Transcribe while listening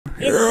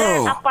Is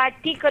there a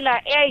particular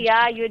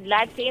area you'd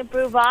like to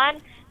improve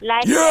on?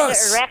 Like the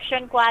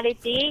erection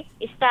quality,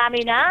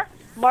 stamina,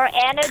 more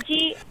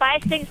energy,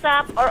 spice things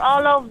up, or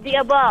all of the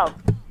above?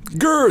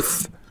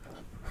 Girth.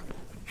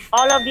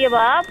 All of the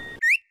above?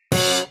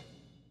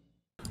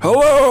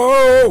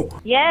 Hello?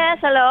 Yes,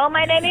 hello.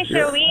 My name is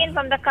Sherwin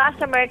from the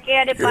Customer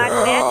Care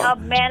Department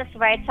of Men's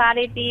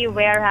Vitality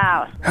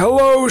Warehouse.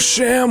 Hello,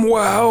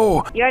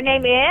 ShamWow. Your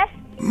name is?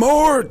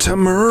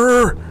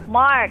 Mortimer.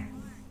 Mark.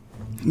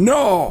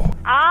 No.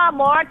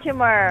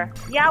 Mortimer.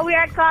 Yeah, we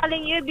are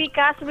calling you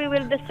because we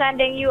will be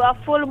sending you a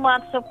full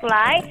month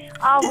supply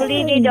of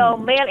Libido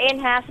Male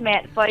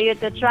Enhancement for you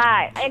to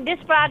try. And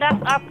these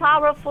products are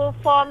powerful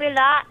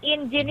formula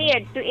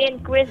engineered to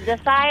increase the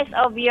size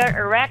of your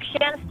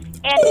erections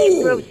and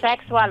improve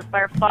sexual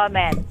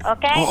performance.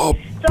 Okay? Oh,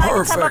 so I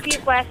have some few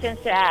questions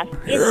to ask.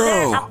 Is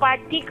there a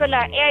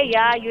particular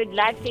area you'd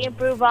like to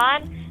improve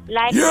on?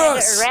 Like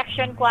the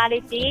erection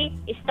quality,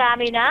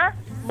 stamina,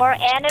 more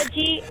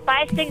energy,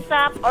 spice things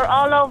up, or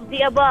all of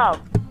the above?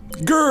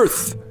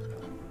 Girth.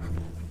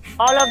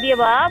 All of the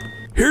above?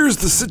 Here's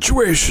the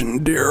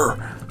situation, dear.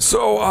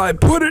 So I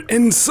put it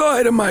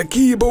inside of my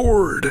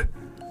keyboard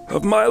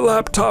of my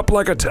laptop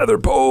like a tether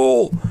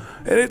pole,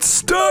 and it's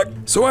stuck.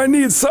 So I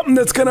need something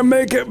that's gonna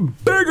make it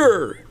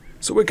bigger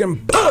so we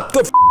can pop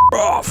the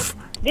off.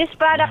 This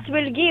product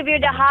will give you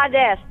the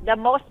hardest, the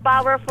most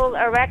powerful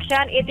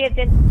erection. It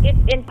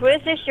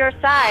increases your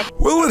size.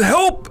 Will it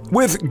help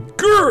with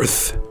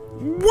girth,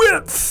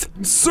 width,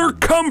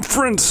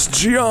 circumference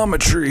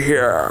geometry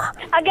here?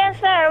 Again,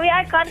 sir, we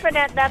are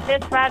confident that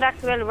this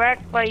product will work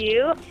for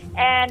you,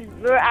 and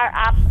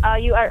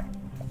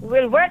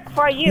will work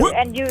for you,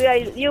 and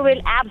you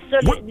will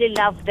absolutely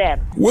love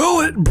them. Will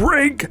it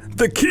break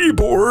the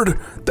keyboard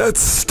that's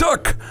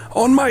stuck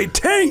on my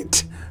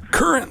taint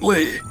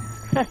currently?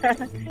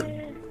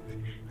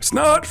 It's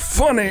not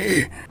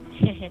funny.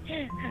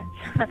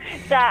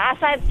 So as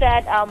I've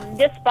said,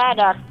 this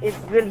product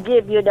will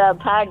give you the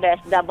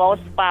hardest, the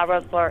most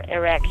powerful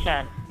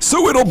erection.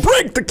 So it'll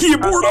break the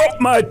keyboard off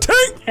my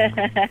taint?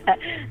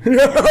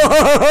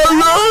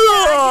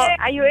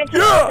 Are you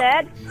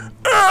interested?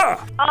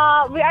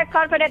 We are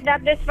confident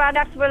that this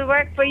product will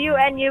work for you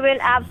and you will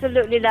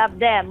absolutely love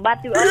them. But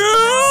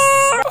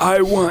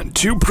I want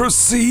to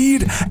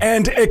proceed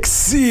and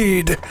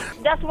exceed.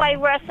 That's why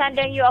we're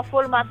sending you a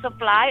full month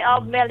supply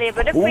of male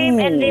libido cream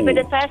and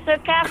libido tester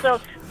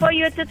capsule for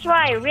you to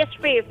try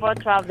risk-free for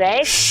 12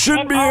 days.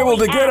 Should be able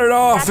to get it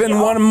off in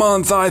 1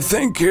 month, I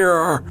think,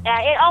 here.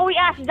 And all we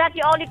ask is that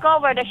you only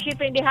cover the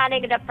shipping, the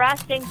handling, and the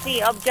processing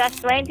fee of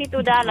just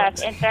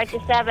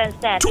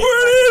 $22.37.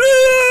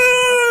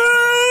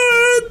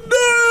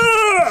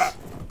 $20!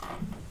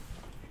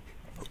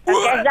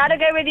 Okay, is that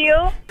okay with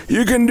you?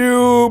 You can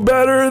do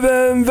better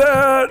than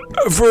that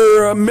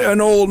for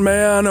an old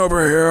man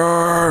over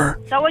here.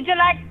 So would you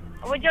like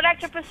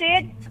to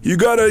proceed? You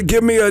gotta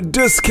give me a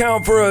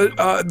discount for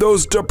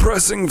those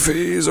depressing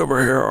fees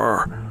over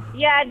here.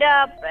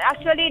 Yeah,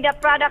 actually the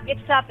product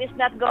itself is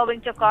not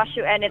going to cost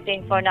you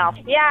anything for now.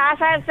 Yeah, as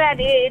I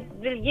said, it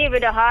will give you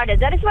the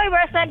hardest. That is why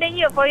we're sending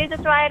you, for you to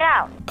try it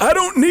out. I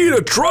don't need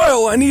a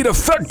trial, I need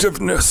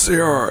effectiveness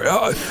here.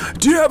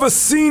 Do you have a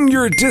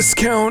senior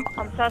discount?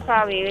 I'm so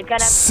sorry, we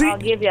cannot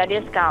give you a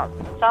discount.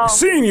 So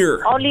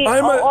senior?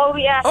 I'm a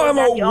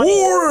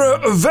war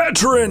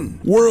veteran.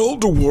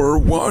 World War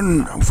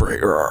I over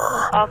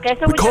here. Okay,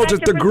 so we called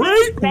it the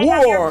Great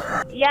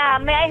War.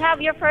 May I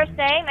have your first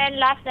name and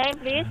last name,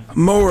 please?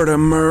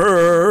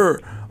 Mortimer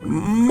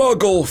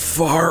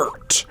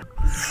Mugglefart.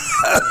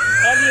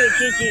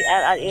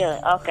 M-U-G-G-L-L-E.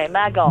 Okay,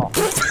 Muggle.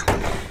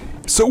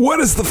 So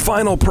what is the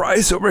final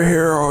price over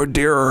here, oh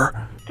dear?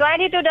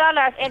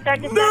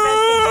 $22.37.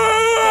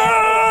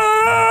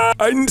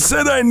 I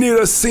said I need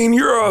a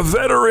senior, a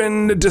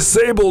veteran,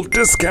 disabled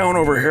discount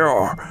over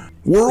here.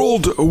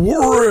 World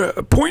War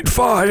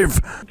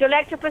 .5. Would you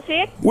like to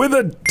proceed? With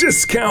a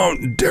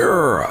discount,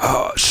 dear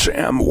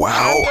ShamWow.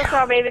 I'm so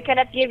sorry, we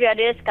cannot give you a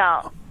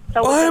discount.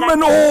 So I'm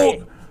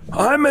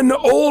an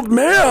old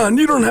man.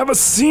 You don't have a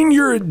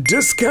senior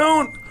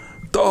discount?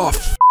 The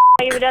f***?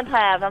 You don't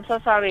have. I'm so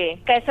sorry.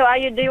 Okay, so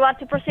do you want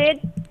to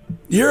proceed?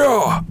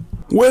 Yeah.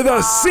 With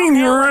a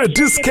senior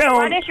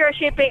discount. What is your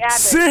shipping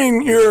address?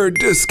 Senior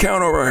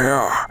discount over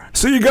here.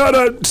 So you got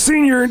a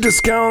senior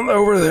discount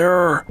over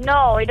there?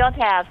 No, we don't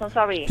have. I'm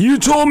sorry. You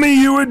told me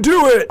you would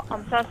do it.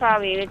 I'm so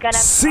sorry. We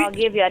cannot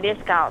give you a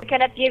discount. We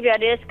cannot give you a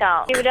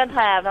discount. We don't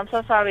have. I'm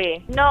so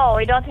sorry. No,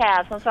 we don't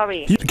have. I'm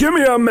sorry. Give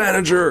me a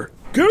manager.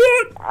 Good.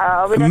 We don't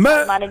have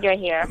a manager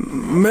here.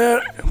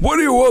 What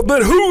do you want?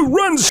 But who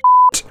runs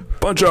shit?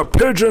 Bunch of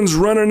pigeons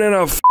running in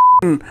a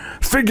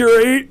figure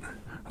eight.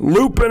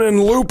 Looping and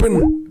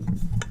looping.